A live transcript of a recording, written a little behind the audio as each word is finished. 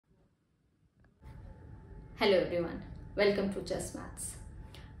Hello everyone, welcome to Just Maths.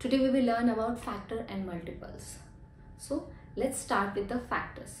 Today we will learn about factor and multiples. So let's start with the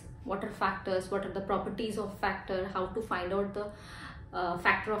factors. What are factors? What are the properties of factor? How to find out the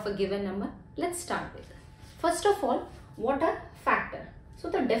factor of a given number? Let's start with it. First of all, what are factor?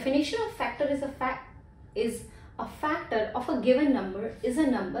 So the definition of factor is a factor of a given number is a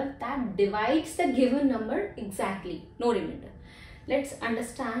number that divides the given number exactly, no remainder. Let's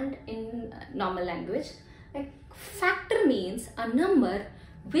understand in normal language. Like factor means a number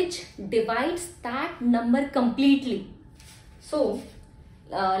which divides that number completely. So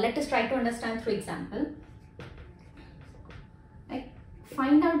let us try to understand through example. Like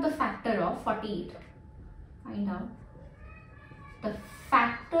find out the factor of 48. Find out the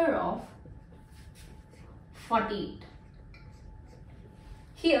factor of 48.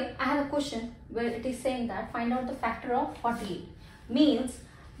 Here I have a question where it is saying that find out the factor of 48. Means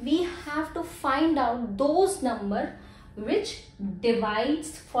we have to find out those number which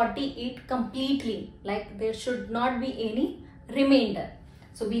divides 48 completely, like there should not be any remainder.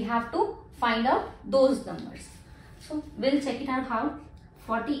 So we have to find out those numbers. So we'll check it out how.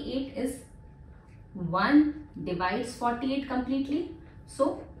 48 is 1 divides 48 completely.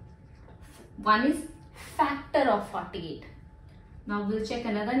 So 1 is factor of 48. Now we'll check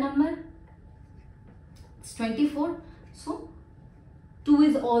another number. It's 24. So 2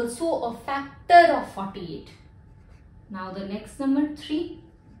 is also a factor of 48. Now the next number 3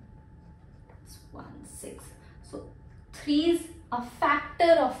 is 1, 6. So 3 is a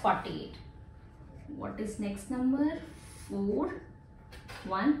factor of 48. What is next number? 4,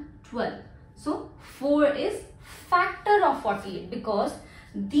 1, 12. So 4 is factor of 48 because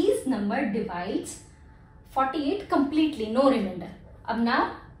these number divides 48 completely, no remainder.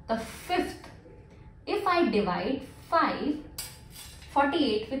 Now the fifth, if I divide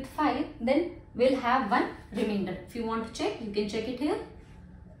 48 with 5, then we'll have one remainder. If you want to check, you can check it here.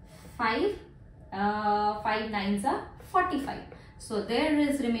 5 9s are 45. So there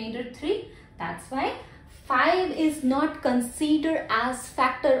is remainder 3. That's why 5 is not considered as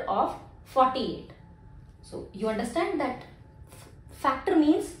factor of 48. So you understand that factor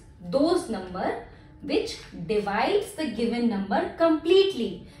means those number which divides the given number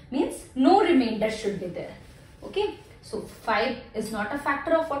completely, means no remainder should be there. Okay, so 5 is not a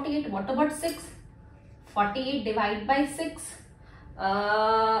factor of 48. What about 6? 48 divided by 6.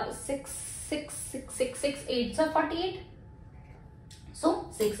 6 8s are 48. So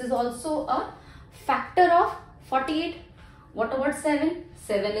 6 is also a factor of 48. What about 7?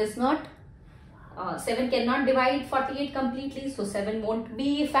 7 is not. 7 cannot divide 48 completely. So 7 won't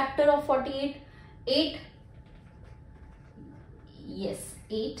be a factor of 48. 8. Yes,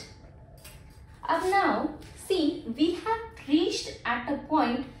 8. Now see, we have reached at a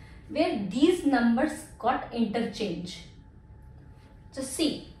point where these numbers got interchanged. Just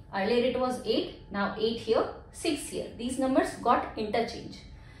see, earlier it was 8, now 8 here, 6 here. These numbers got interchanged.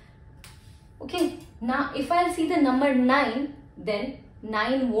 Okay, now if I'll see the number 9, then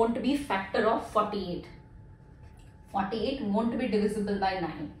 9 won't be factor of 48. 48 won't be divisible by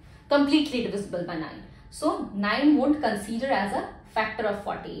 9, completely divisible by 9. So 9 won't consider as a factor of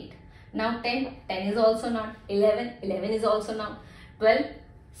 48. Now 10 is also not. 11 is also not. 12,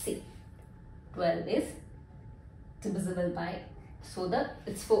 see, 12 is divisible by, so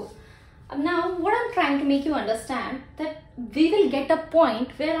it's 4. Now what I'm trying to make you understand that we will get a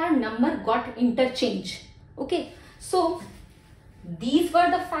point where our number got interchanged. Okay, so these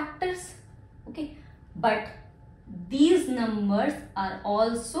were the factors. Okay, but these numbers are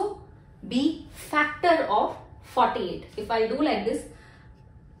also be factor of 48. If I do like this,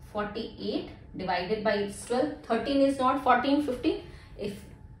 48 divided by 12, 13 is not, 14, 15. If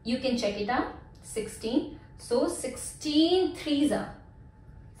you can check it out, 16. So 16 3s are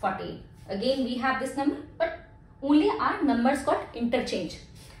 48. Again we have this number, but only our numbers got interchanged.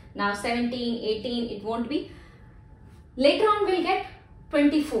 Now 17, 18, it won't be. Later on we'll get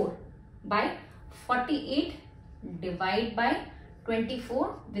 24 by 48 divide by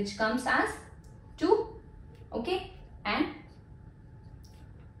 24, which comes as 2. Okay, and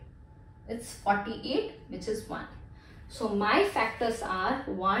it's 48, which is 1. So my factors are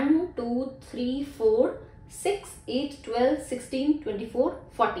 1, 2, 3, 4, 6, 8, 12, 16, 24,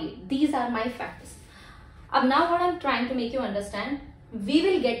 48. These are my factors. Now what I'm trying to make you understand, we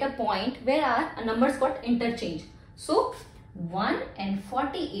will get a point where our numbers got interchanged. So 1 and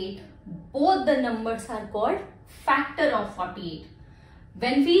 48, both the numbers are called factor of 48.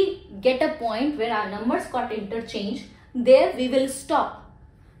 When we get a point where our numbers got interchanged, there we will stop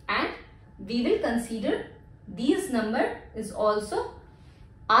and we will consider these number is also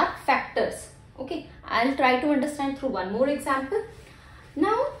our factors. Okay, I'll try to understand through one more example.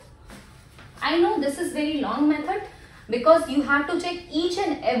 Now, I know this is very long method because you have to check each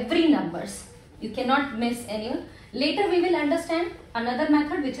and every numbers. You cannot miss any. Later we will understand another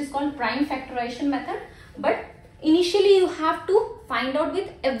method which is called prime factorization method. But initially you have to find out with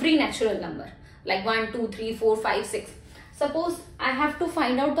every natural number like 1, 2, 3, 4, 5, 6. Suppose I have to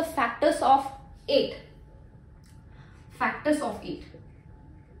find out the factors of 8. Factors of 8.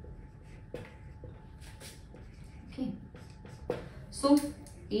 Okay. So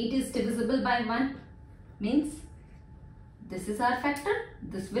 8 is divisible by 1 means this is our factor.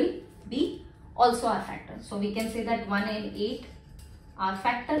 This will be also our factor. So we can say that 1 and 8 are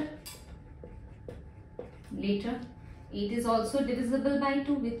factor. Later 8 is also divisible by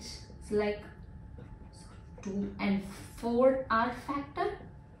 2, which is like 2 and 4 are factor.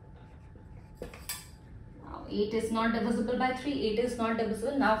 Now 8 is not divisible by 3, 8 is not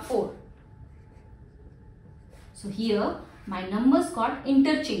divisible, now 4. So here my numbers got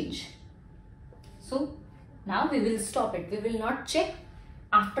interchange. So now we will stop it. We will not check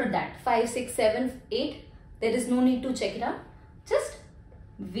after that. 5, 6, 7, 8. There is no need to check it out. Just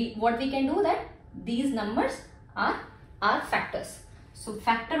what we can do that these numbers are factors. So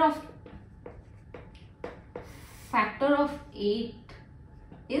factor of 8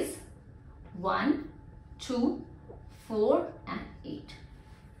 is 1, 2, 4 and 8.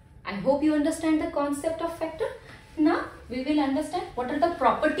 I hope you understand the concept of factor. Now we will understand what are the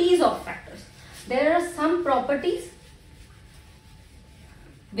properties of factors. There are some properties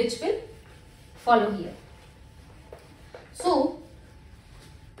which will follow here. So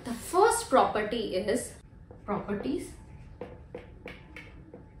the first property is properties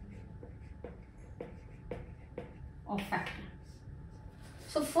of factor.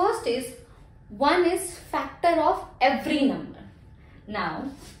 So first is 1 is factor of every number.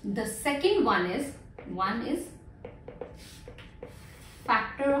 Now the second one is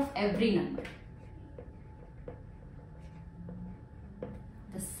factor of every number.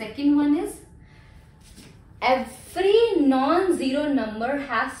 The second one is every non-zero number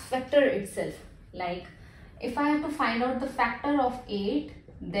has factor itself. Like if I have to find out the factor of 8,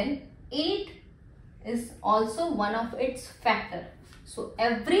 then 8 is also one of its factor. So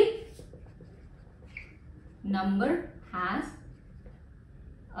every number has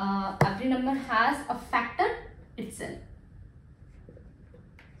a factor itself.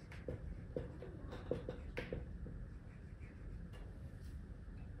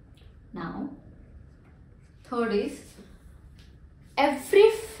 Now third is every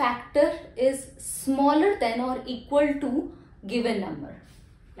factor is smaller than or equal to given number.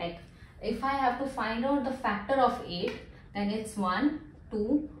 Like if I have to find out the factor of 8, then it's 1,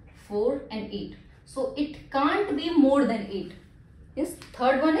 2, 4 and 8. So it can't be more than 8. Yes.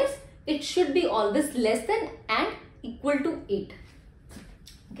 Third one is it should be always less than and equal to 8.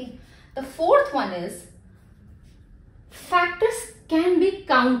 Okay. The fourth one is factors can be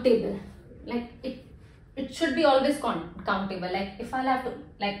countable. Like it should be always countable. Like if I have to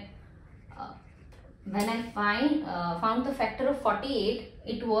when I found the factor of 48,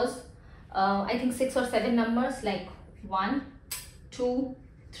 it was I think 6 or 7 numbers like 1, 2,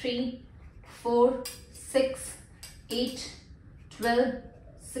 3, 4, 6, 8, 12,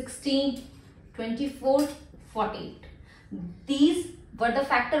 16, 24, 48. These were the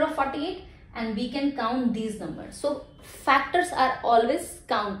factor of 48 and we can count these numbers. So factors are always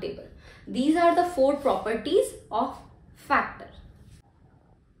countable. These are the 4 properties of factor.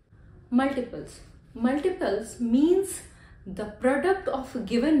 Multiples. Multiples means the product of a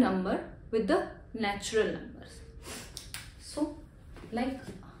given number with the natural numbers. So like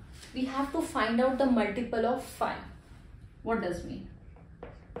we have to find out the multiple of 5. What does it mean?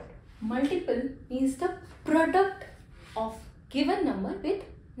 Multiple means the product of given number with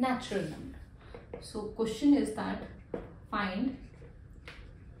natural number. So question is that find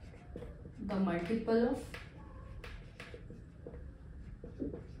the multiple of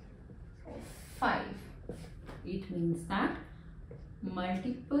 5. It means that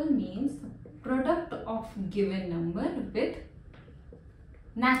multiple means product of given number with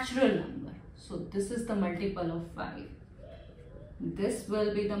natural number. So this is the multiple of 5. This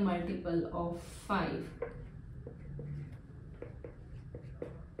will be the multiple of 5.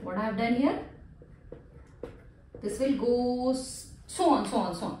 What I have done here? This will go so on, so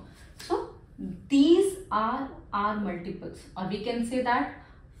on, so on. So these are our multiples, or we can say that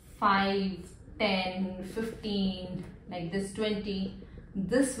 5, 10, 15, like this 20.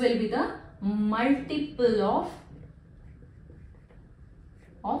 This will be the multiple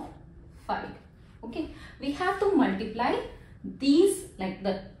of 5. Okay, we have to multiply these, like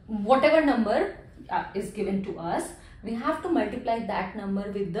the whatever number is given to us, we have to multiply that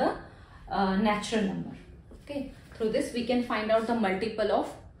number with the natural number. Okay, through this we can find out the multiple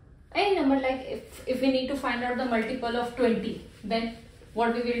of any number. Like if we need to find out the multiple of 20, then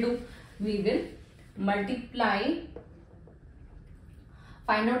what we will do? We will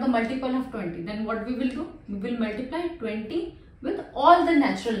find out the multiple of 20. Then what we will do? We will multiply 20 with all the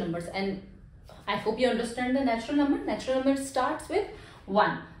natural numbers. And I hope you understand the natural number. Natural number starts with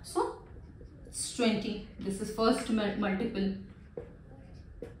 1. So it's 20. This is first multiple.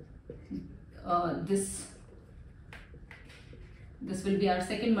 This will be our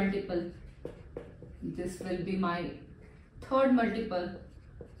second multiple. This will be my third multiple.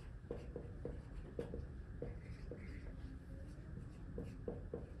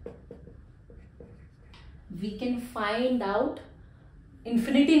 We can find out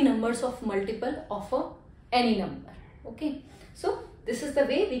infinity numbers of multiple of any number. Okay, so this is the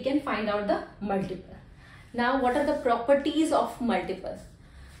way we can find out the multiple. Now, what are the properties of multiple?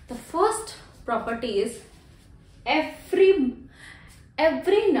 The first property is every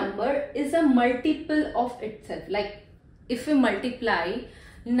number is a multiple of itself. Like if we multiply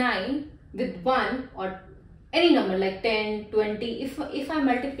 9 with 1 or any number like 10, 20, if I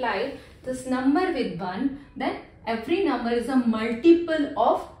multiply this number with 1, then every number is a multiple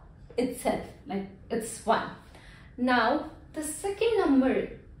of itself, like it's 1. Now the second number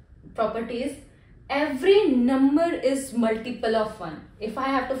property is every number is multiple of 1. If I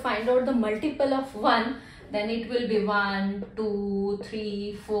have to find out the multiple of 1, then it will be 1, 2,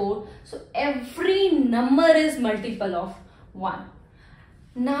 3, 4. So every number is multiple of 1.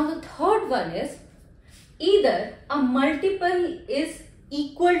 Now the third one is either a multiple is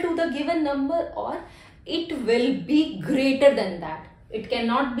equal to the given number or it will be greater than that. It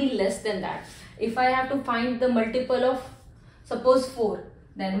cannot be less than that. If I have to find the multiple of suppose 4,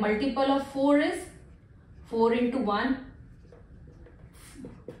 then multiple of 4 is 4 into 1.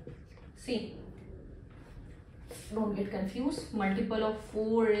 See, don't get confused. Multiple of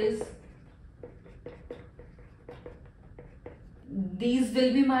 4 is, these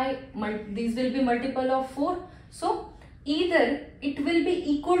will be multiple of 4. So either it will be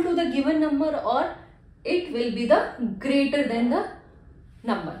equal to the given number or it will be the greater than the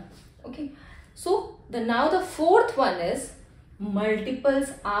number. Okay, so now the fourth one is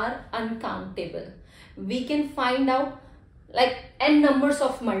multiples are uncountable. We can find out like n numbers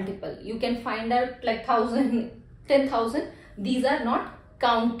of multiple. You can find out like 1000, 10,000. These are not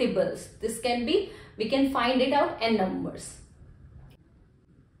countables. This can be, we can find it out n numbers.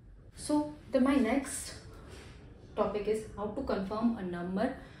 So my next topic is how to confirm a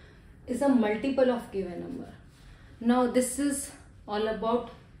number is a multiple of given number. Now this is all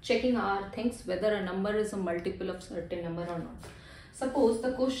about checking our things whether a number is a multiple of certain number or not. Suppose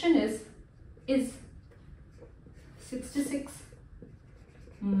the question is 66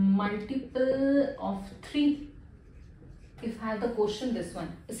 multiple of 3? If I have the question, this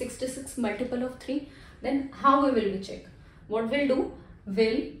one is 66 multiple of 3, then how we will check? What we'll do?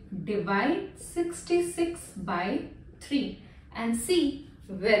 We'll divide 66 by 3 and see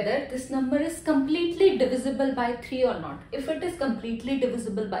whether this number is completely divisible by 3 or not. If it is completely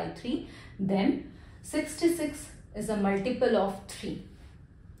divisible by 3, then 66 is a multiple of 3.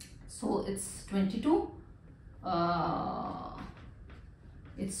 So it's 22.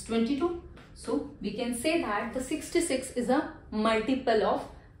 It's 22. So we can say that the 66 is a multiple of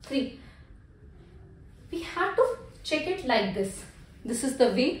 3. We have to check it like this. This is the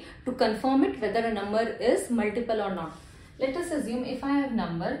way to confirm it whether a number is multiple or not. Let us assume if I have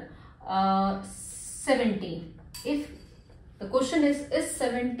number 17. If the question is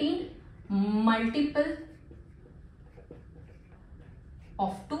 17 multiple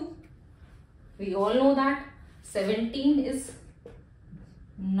of 2? We all know that 17 is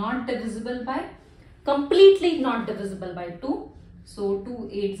not divisible by, completely not divisible by 2. So 2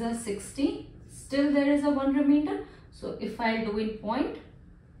 8s are 60. Still there is a 1 remainder. So if I do in point,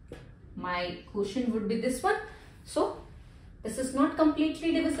 my quotient would be this one. So this is not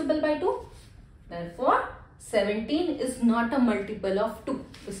completely divisible by 2. Therefore 17 is not a multiple of 2.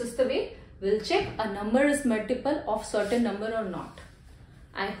 This is the way we'll check a number is multiple of certain number or not.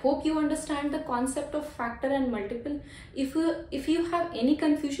 I hope you understand the concept of factor and multiple. If you have any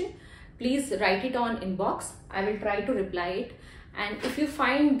confusion, please write it on inbox. I will try to reply it. And if you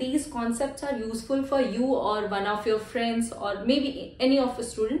find these concepts are useful for you or one of your friends or maybe any of your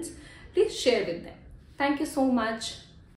students, please share with them. Thank you so much.